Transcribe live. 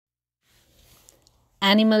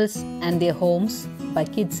Animals and Their Homes by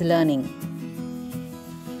Kids Learning.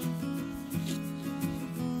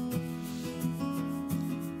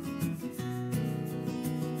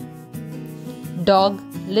 Dog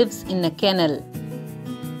lives in a kennel.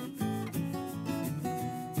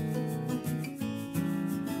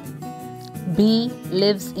 Bee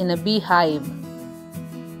lives in a beehive.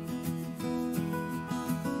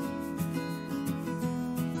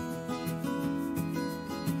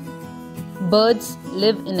 Birds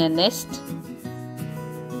live in a nest.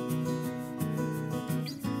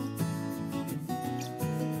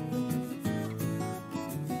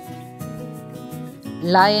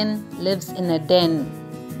 Lion lives in a den.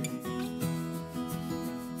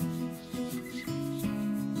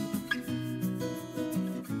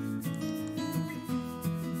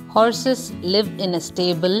 Horses live in a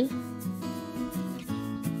stable.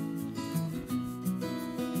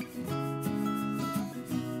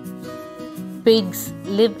 Pigs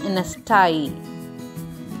live in a sty.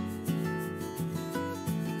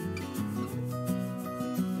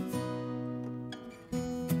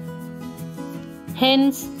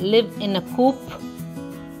 Hens live in a coop.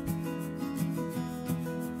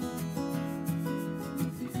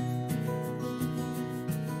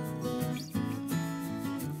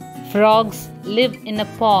 Frogs live in a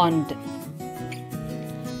pond.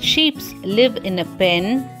 Sheep live in a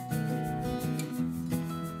pen.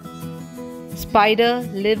 Spider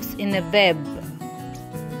lives in a web.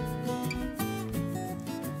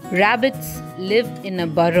 Rabbits live in a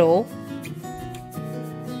burrow.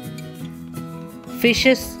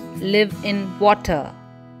 Fishes live in water.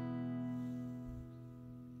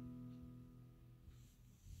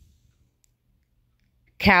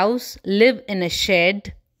 Cows live in a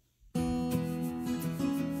shed.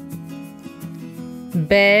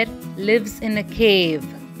 Bear lives in a cave.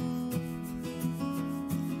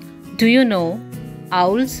 Do you know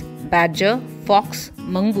owls, badger, fox,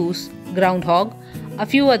 mongoose, groundhog, a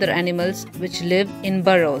few other animals which live in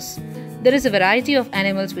burrows? There is a variety of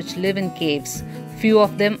animals which live in caves. Few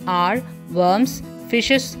of them are worms,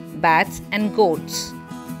 fishes, bats and goats.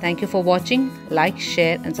 Thank you for watching. Like,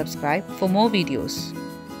 share and subscribe for more videos.